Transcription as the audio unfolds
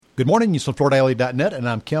Good morning, NewsFloridaLA.net, and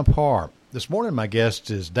I'm Kemp Harr. This morning, my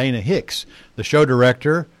guest is Dana Hicks, the show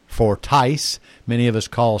director for TICE. Many of us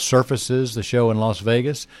call Surfaces, the show in Las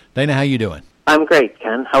Vegas. Dana, how you doing? I'm great,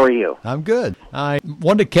 Ken. How are you? I'm good. I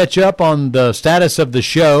wanted to catch up on the status of the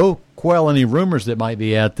show, quell any rumors that might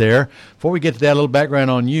be out there. Before we get to that, a little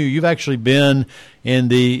background on you. You've actually been in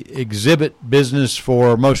the exhibit business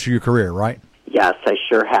for most of your career, right? Yes, I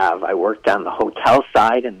sure have. I worked on the hotel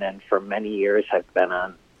side, and then for many years I've been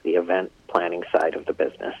on the event planning side of the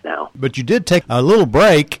business now. But you did take a little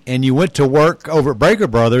break, and you went to work over at Breaker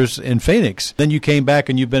Brothers in Phoenix. Then you came back,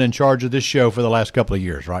 and you've been in charge of this show for the last couple of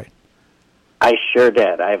years, right? I sure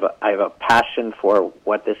did. I have a passion for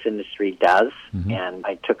what this industry does, and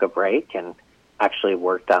I took a break and actually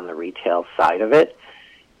worked on the retail side of it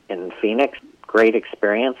in Phoenix. Great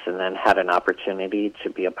experience, and then had an opportunity to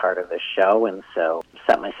be a part of this show, and so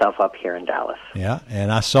set myself up here in Dallas. Yeah,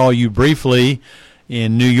 and I saw you briefly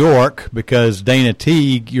in New York because Dana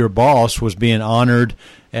Teague, your boss, was being honored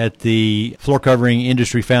at the Floor Covering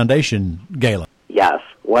Industry Foundation Gala. Yes,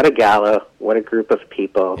 what a gala, what a group of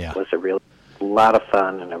people. Yeah. It was a lot of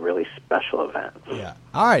fun and a really special event. Yeah.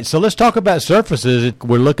 All right, so let's talk about Surfaces.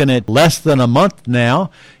 We're looking at less than a month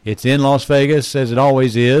now. It's in Las Vegas, as it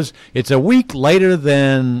always is. It's a week later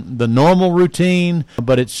than the normal routine,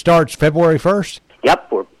 but it starts February 1st? Yep,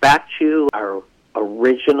 we're back to our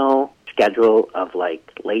original schedule of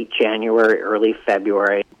like late January, early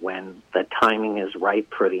February, when the timing is right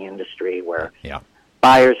for the industry, where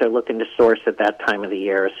buyers are looking to source at that time of the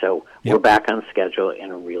year. So we're back on schedule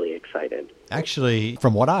and really excited. Actually,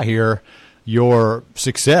 from what I hear, your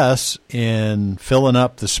success in filling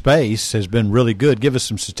up the space has been really good. Give us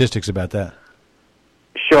some statistics about that.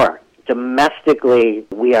 Sure. Domestically,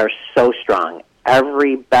 we are so strong.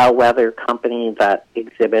 Every bellwether company that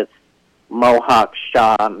exhibits, Mohawk,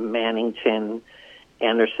 Shaw, Mannington,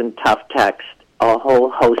 Anderson Tuftex, a whole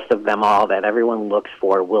host of them all that everyone looks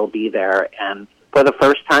for will be there. And for the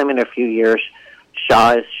first time in a few years,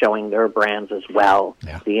 Shaw is showing their brands as well.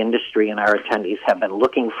 Yeah. The industry and our attendees have been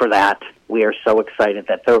looking for that. We are so excited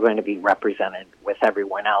that they're going to be represented with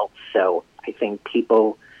everyone else. So I think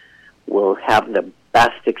people will have the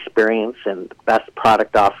best experience and best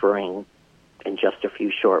product offering in just a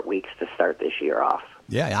few short weeks to start this year off.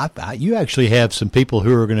 Yeah, you actually have some people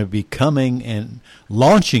who are going to be coming and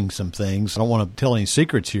launching some things. I don't want to tell any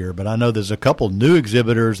secrets here, but I know there's a couple new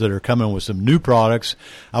exhibitors that are coming with some new products.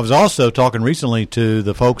 I was also talking recently to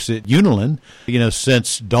the folks at Unilin. You know,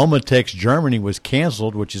 since Domatex Germany was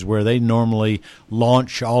canceled, which is where they normally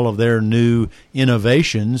launch all of their new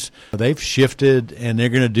innovations, they've shifted, and they're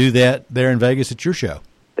going to do that there in Vegas at your show.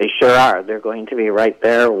 They sure are. They're going to be right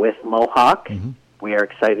there with Mohawk. We are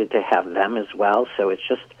excited to have them as well. So it's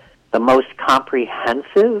just the most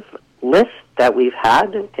comprehensive list that we've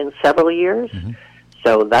had in several years.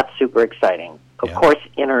 So that's super exciting. Of course,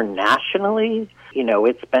 internationally, you know,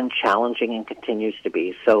 it's been challenging and continues to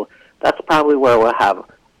be. So that's probably where we'll have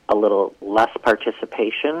a little less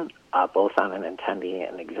participation, both on an attendee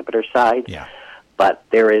and exhibitor side. But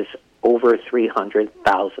there is over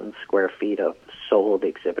 300,000 square feet of sold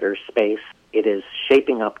exhibitor space. It is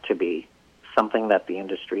shaping up to be something that the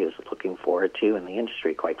industry is looking forward to, and the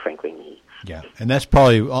industry, quite frankly, needs. Yeah, and that's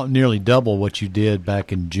probably nearly double what you did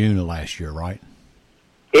back in June of last year, right?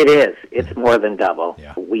 It is. It's more than double.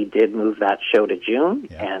 Yeah. We did move that show to June,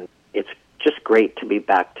 and it's just great to be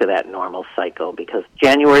back to that normal cycle, because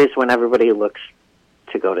January is when everybody looks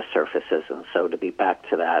to go to Surfaces, and so to be back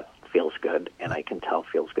to that feels good, and I can tell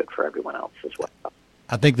feels good for everyone else as well.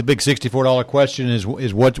 I think the big $64 question is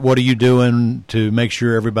what are you doing to make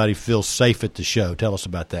sure everybody feels safe at the show? Tell us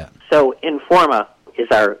about that. So Informa is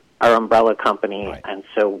our umbrella company, and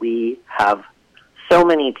so we have so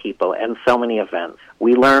many people and so many events.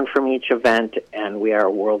 We learn from each event, and we are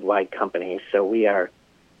a worldwide company, so we are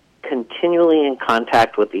continually in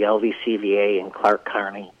contact with the LVCVA and Clark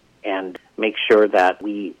County and make sure that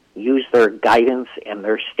we use their guidance and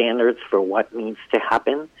their standards for what needs to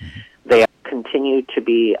happen. They continue to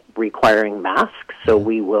be requiring masks, so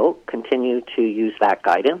we will continue to use that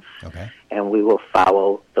guidance, and we will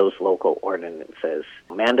follow those local ordinances.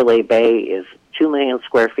 Mandalay Bay is 2 million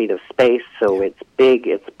square feet of space, so it's big,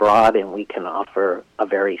 it's broad, and we can offer a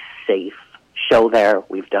very safe show there.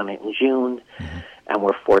 We've done it in June, and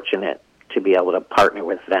we're fortunate to be able to partner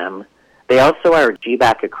with them. They also are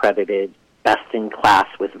GBAC accredited, best in class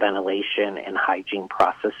with ventilation and hygiene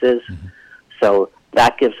processes. So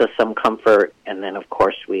that gives us some comfort. And then, of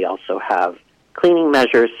course, we also have cleaning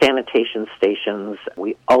measures, sanitation stations.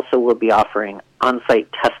 We also will be offering on-site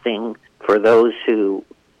testing for those who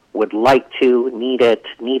would like to, need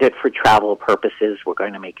it for travel purposes, we're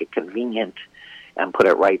going to make it convenient and put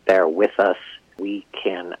it right there with us. We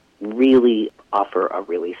can really offer a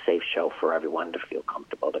really safe show for everyone to feel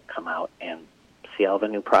comfortable to come out and see all the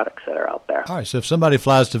new products that are out there. All right, so if somebody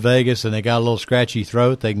flies to Vegas and they got a little scratchy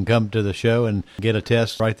throat, they can come to the show and get a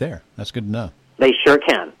test right there. That's good to know. They sure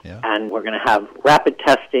can. Yeah. And we're going to have rapid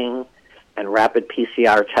testing and rapid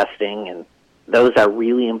PCR testing, and those are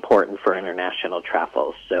really important for international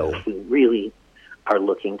travel. So we really are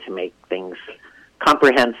looking to make things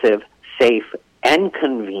comprehensive, safe, and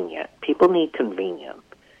convenient. People need convenience.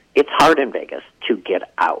 It's hard in Vegas to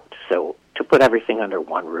get out, so to put everything under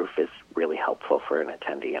one roof is really helpful for an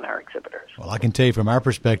attendee and our exhibitors. Well, I can tell you from our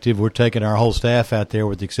perspective, we're taking our whole staff out there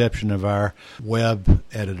with the exception of our web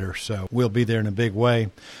editor, so we'll be there in a big way.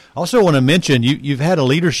 I also want to mention you've had a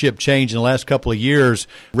leadership change in the last couple of years.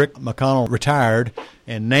 Rick McConnell retired,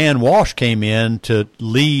 and Nan Walsh came in to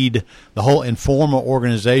lead the whole Informa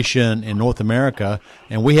organization in North America,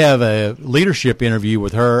 and we have a leadership interview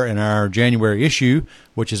with her in our January issue,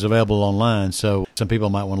 which is available online, so some people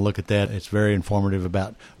might want to look at that. It's very informative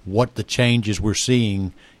about what the changes we're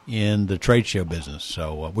seeing in the trade show business,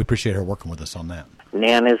 so we appreciate her working with us on that.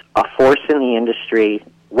 Nan is a force in the industry,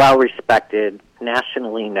 well-respected,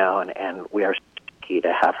 nationally known, and we are lucky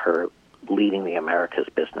to have her leading the Americas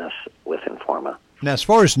business with Informa. Now, as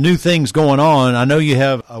far as new things going on, I know you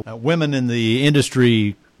have a women in the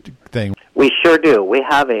industry thing. We sure do. We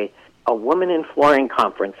have a Women in Flooring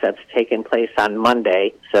conference that's taking place on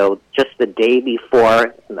Monday, so just the day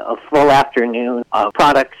before, a full afternoon of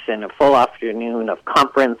products and a full afternoon of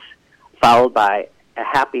conference, followed by a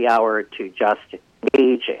happy hour to just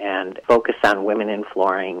engage and focus on women in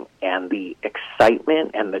flooring, and the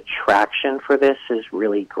excitement and the traction for this is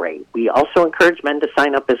really great. We also encourage men to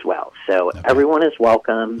sign up as well, so everyone is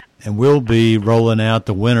welcome. And we'll be rolling out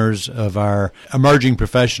the winners of our Emerging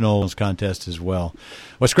Professionals contest as well.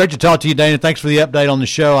 Well, it's great to talk to you, Dana. Thanks for the update on the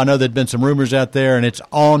show. I know there have been some rumors out there, and it's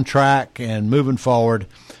on track and moving forward.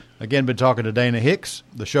 Again, been talking to Dana Hicks,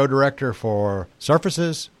 the show director for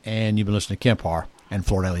Surfaces, and you've been listening to Kemp Harr and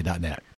FloorDaily.net.